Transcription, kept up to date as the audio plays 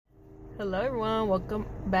Hello everyone, welcome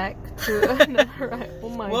back to another Oh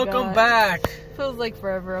my god. Welcome back. Feels like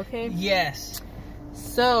forever, okay? Yes.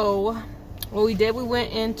 So, what we did, we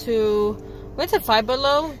went to Five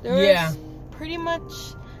Below. There was pretty much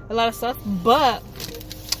a lot of stuff, but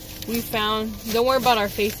we found, don't worry about our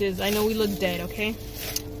faces. I know we look dead, okay?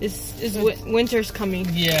 This is winter's coming.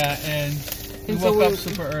 Yeah, and we woke up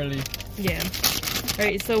super early. Yeah.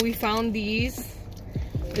 Alright, so we found these.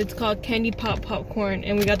 It's called Candy Pop Popcorn,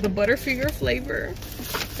 and we got the Butterfinger flavor.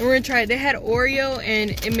 And we're gonna try it. They had Oreo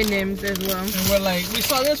and M&M's as well. And we're like, we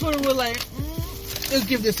saw this one and we're like, let's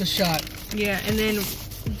give this a shot. Yeah, and then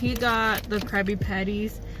he got the Krabby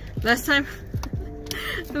Patties. Last time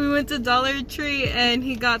we went to Dollar Tree and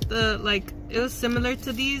he got the, like, it was similar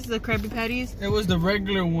to these, the Krabby Patties. It was the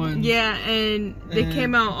regular one. Yeah, and they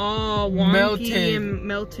came out all wonky and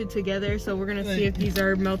melted together. So we're gonna see if these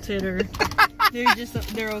are melted or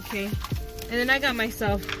they're okay. And then I got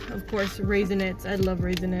myself, of course, Raisinets. I love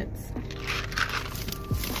Raisinets.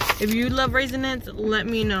 If you love Raisinets, let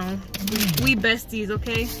me know. We besties,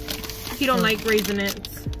 okay? He don't like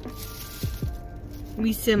Raisinets.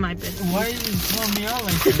 We semi-besties. Why are you throwing me out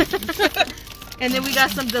like that? And then we got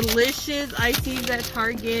some delicious ices at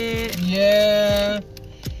Target. Yeah.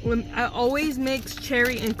 I always mix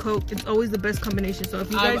cherry and Coke. It's always the best combination. So if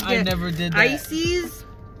you guys I get never did that. ices,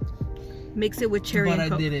 mix it with cherry and Coke.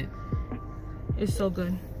 But I did it. It's so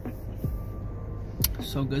good.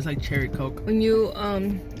 So good. It's like cherry Coke. When you,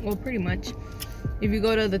 well, pretty much, if you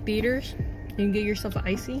go to the theaters and you get yourself an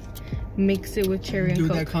icy, mix it with cherry and Coke.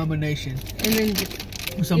 Do that combination. And then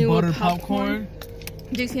with some buttered popcorn.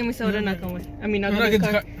 JC me soda na con, I mean, not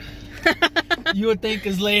you would think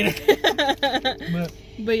it's later.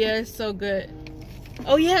 But yeah, it's so good.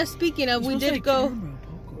 Oh yeah, speaking of, we did go.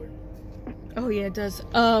 Oh yeah, it does.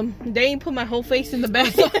 They ain't put my whole face in the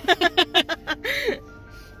bag.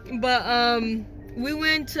 But we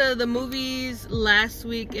went to the movies last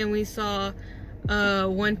week and we saw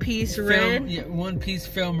One Piece Red. Yeah, One Piece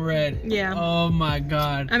Film Red. Yeah. Oh my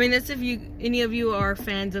god. I mean, that's if any of you are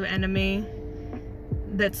fans of anime.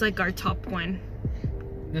 That's like our top one.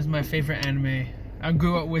 That's my favorite anime. I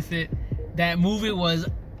grew up with it. That movie was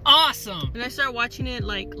awesome. And I started watching it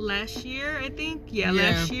like last year, I think. Yeah,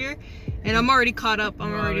 last year. And I'm already caught up.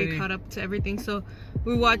 I'm already caught up to everything. So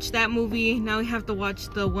we watched that movie. Now we have to watch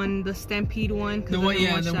the Stampede one. The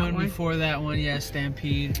one before that one. Yeah,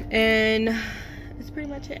 Stampede. And that's pretty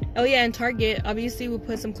much it. Oh yeah, and Target. Obviously, we'll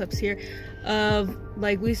put some clips here of,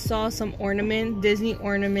 like, we saw some Disney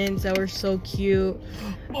ornaments that were so cute.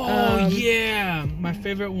 Oh yeah, my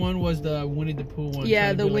favorite one was the Winnie the Pooh one.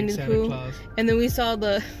 Yeah, the Winnie the Pooh. And then we saw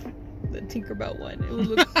the Tinkerbell one. It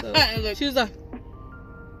looked so. She was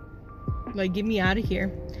like, get me out of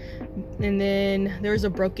here. And then there was a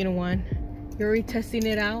broken one. You're already testing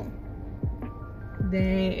it out.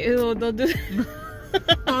 Dang, ew, don't do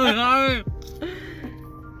that.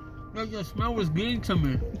 Like, the smell was getting to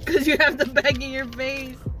me. Because you have the bag in your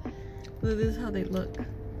face. Look, this is how they look.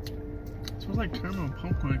 It smells like caramel and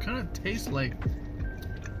popcorn. It kind of tastes like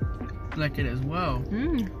it as well.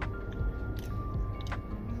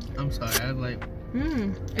 I'm sorry, I like.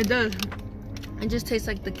 It does. It just tastes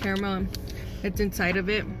like the caramel that's inside of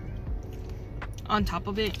it, on top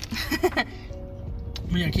of it.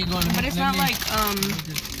 Yeah, keep going. But it's not like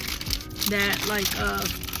that, like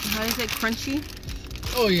how do you say, crunchy?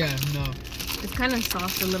 Oh yeah, no. It's kind of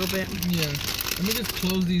soft a little bit. Yeah. Let me just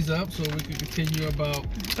close these up so we can continue about.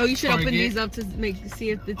 Oh, you should open these up to see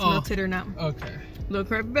if it's melted or not. Okay. Little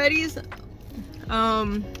Krabby Patties.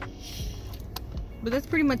 But that's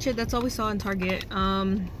pretty much it. That's all we saw in Target.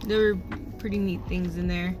 There were pretty neat things in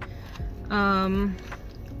there.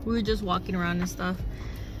 We were just walking around and stuff.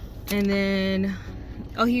 And then,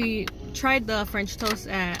 oh, he tried the French toast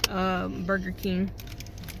at Burger King.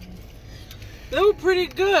 They were pretty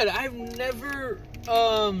good. I've never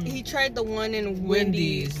he tried the one in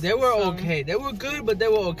Wendy's. They were okay. They were good, but they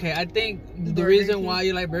were okay. I think the reason why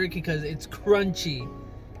you like Burger King because it's crunchy,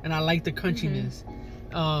 and I like the crunchiness.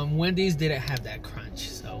 Wendy's didn't have that crunch,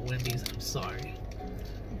 so Wendy's, I'm sorry.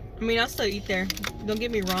 I mean, I'll still eat there. Don't get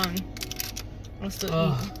me wrong. I'll still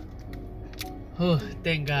eat. Oh,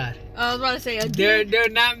 thank God. I was about to say again. They're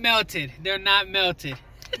not melted. They're not melted.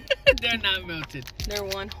 They're not melted. They're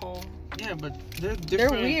one whole. Yeah, but they're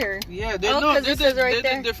different. They're weird. Yeah, they're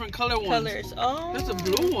the different color ones. Colors. Oh. There's a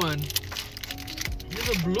blue one. There's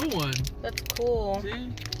a blue one. That's cool. See?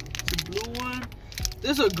 It's a blue one.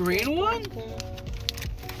 There's a green one. Cool.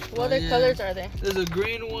 What other colors are there? There's a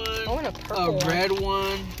green one. Oh, and a purple one. A red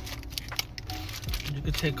one. You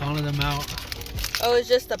could take all of them out. Oh, it's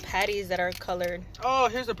just the patties that are colored. Oh,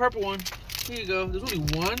 here's the purple one. Here you go. There's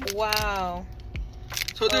only one. Wow.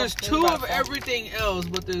 So there's two of everything else,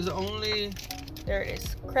 but there's only... There it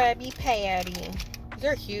is. Krabby Patty.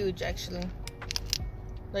 They're huge, actually.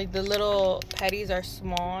 Like, the little patties are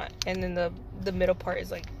small, and then the middle part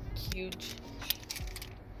is, like, huge.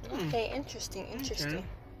 Okay, interesting. Okay.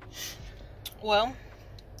 Well,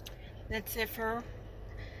 that's it for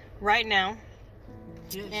right now.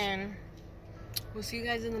 Yes. And we'll see you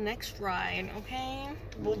guys in the next ride, okay?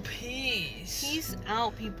 Well, peace. Peace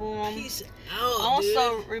out, people. Peace out,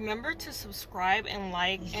 Also, dude. remember to subscribe and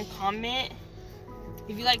like and comment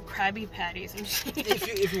if you like Krabby Patties.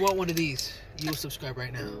 if you want one of these, you'll subscribe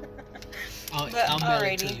right now. I'll mail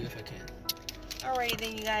it to you if I can. Alrighty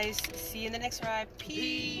then, you guys. See you in the next ride.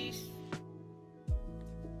 Peace.